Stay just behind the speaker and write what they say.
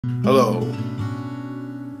Hello,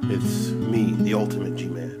 it's me, the Ultimate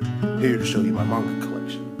G-Man, here to show you my manga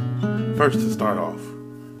collection. First, to start off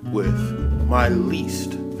with my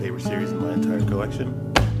least favorite series in my entire collection,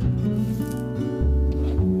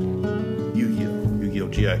 Yu-Gi-Oh!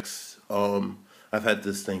 GX. I've had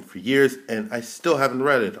this thing for years, and I still haven't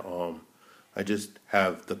read it. I just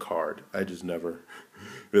have the card. I just never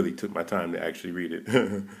really took my time to actually read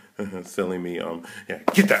it. Silly me. Yeah,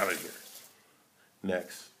 get out of here.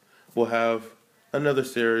 Next, we'll have another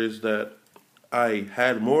series that I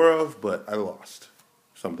had more of, but I lost.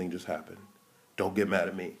 Something just happened. Don't get mad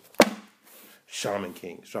at me. Shaman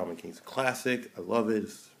King. Shaman King's a classic. I love it.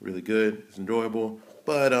 It's really good. It's enjoyable.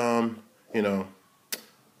 But,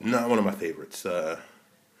 not one of my favorites.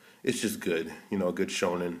 It's just good. A good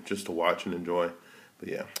shonen just to watch and enjoy. But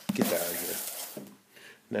yeah, get that out of here.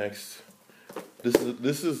 Next.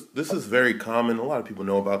 This is very common. A lot of people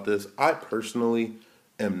know about this. I personally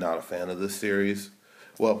am not a fan of this series.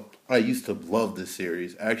 Well, I used to love this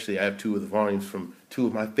series. Actually, I have two of the volumes from two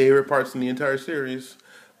of my favorite parts in the entire series.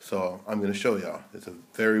 So I'm going to show y'all. It's a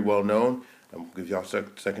very well known. I'm going to give y'all a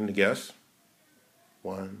second to guess.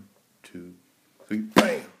 1, 2, 3,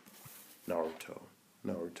 bam! Naruto.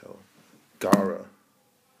 Gaara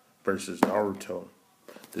versus Naruto.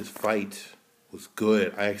 This fight was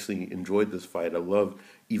good. I actually enjoyed this fight. I love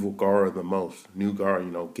Evil Gaara the most. New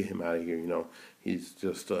Gaara, get him out of here. He's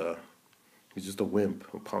just a wimp,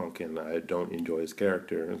 a punk, and I don't enjoy his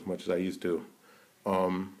character as much as I used to.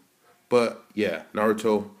 But yeah,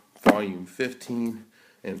 Naruto Volume 15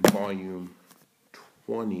 and Volume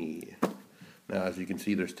 20. Now, as you can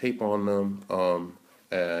see, there's tape on them.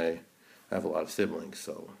 I have a lot of siblings,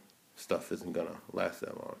 so stuff isn't gonna last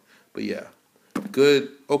that long. But yeah. Good,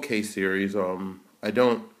 okay series. I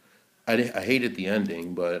hated the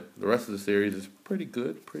ending, but the rest of the series is pretty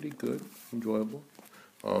good, enjoyable.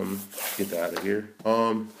 Get that out of here.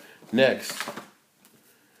 Next,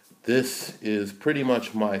 this is pretty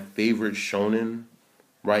much my favorite shonen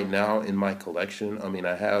right now in my collection. I mean,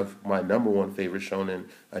 I have my number one favorite shonen.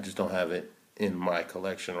 I just don't have it in my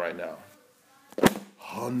collection right now.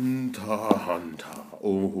 Hunter x Hunter.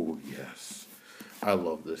 Oh yes. I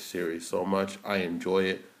love this series so much. I enjoy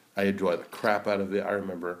it. I enjoy the crap out of it. I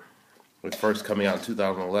remember it first coming out in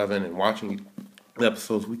 2011 and watching the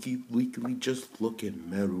episodes weekly. Just look at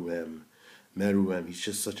Meruem. He's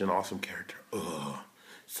just such an awesome character. Ugh,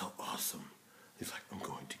 so awesome. He's like, I'm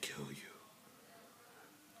going to kill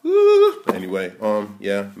you. Anyway,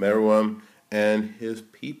 yeah, Meruem and his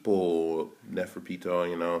people,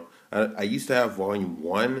 Neferpito, I used to have Volume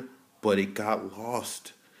 1, but it got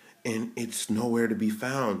lost. And it's nowhere to be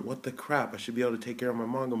found. What the crap? I should be able to take care of my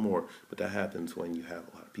manga more. But that happens when you have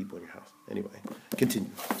a lot of people in your house. Anyway,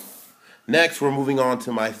 continue. Next, we're moving on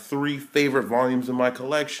to my 3 favorite volumes in my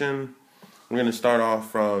collection. We're going to start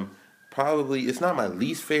off from probably, it's not my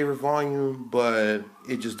least favorite volume, but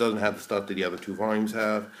it just doesn't have the stuff that the other 2 volumes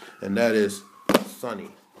have. And that is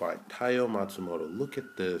Sunnny by Taiyo Matsumoto. Look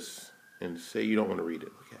at this and say you don't want to read it.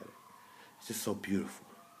 Look at it. It's just so beautiful.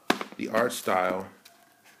 The art style.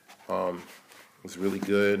 It's really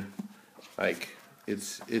good. Like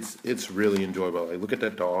it's really enjoyable. Like, look at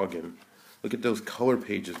that dog and look at those color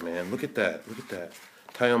pages, man. Look at that.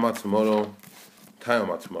 Taiyo Matsumoto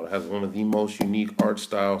has one of the most unique art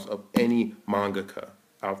styles of any mangaka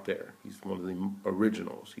out there. He's one of the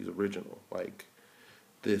originals. He's original. Like,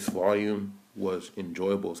 this volume was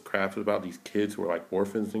enjoyable as crap. It's about these kids who are like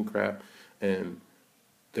orphans and crap, and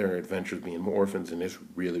their adventures being orphans, and it's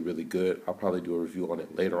really, really good. I'll probably do a review on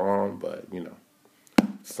it later on, but,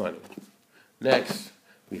 Sunnny. Next,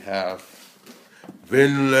 we have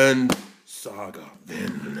Vinland Saga.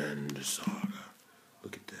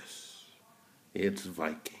 Look at this. It's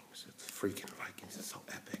Vikings. It's freaking Vikings. It's so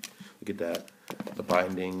epic. Look at that. The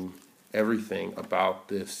binding, everything about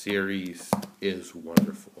this series is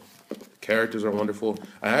wonderful. Characters are wonderful.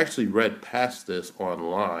 I actually read past this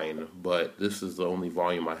online, but this is the only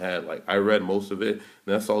volume I had. Like, I read most of it,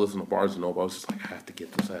 and I saw this in the Barnes & Noble. I was just like, I have to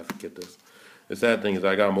get this. The sad thing is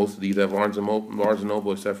I got most of these at Barnes &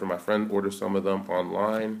 Noble, except for my friend ordered some of them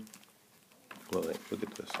online. Well, look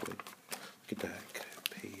at this. Look at that.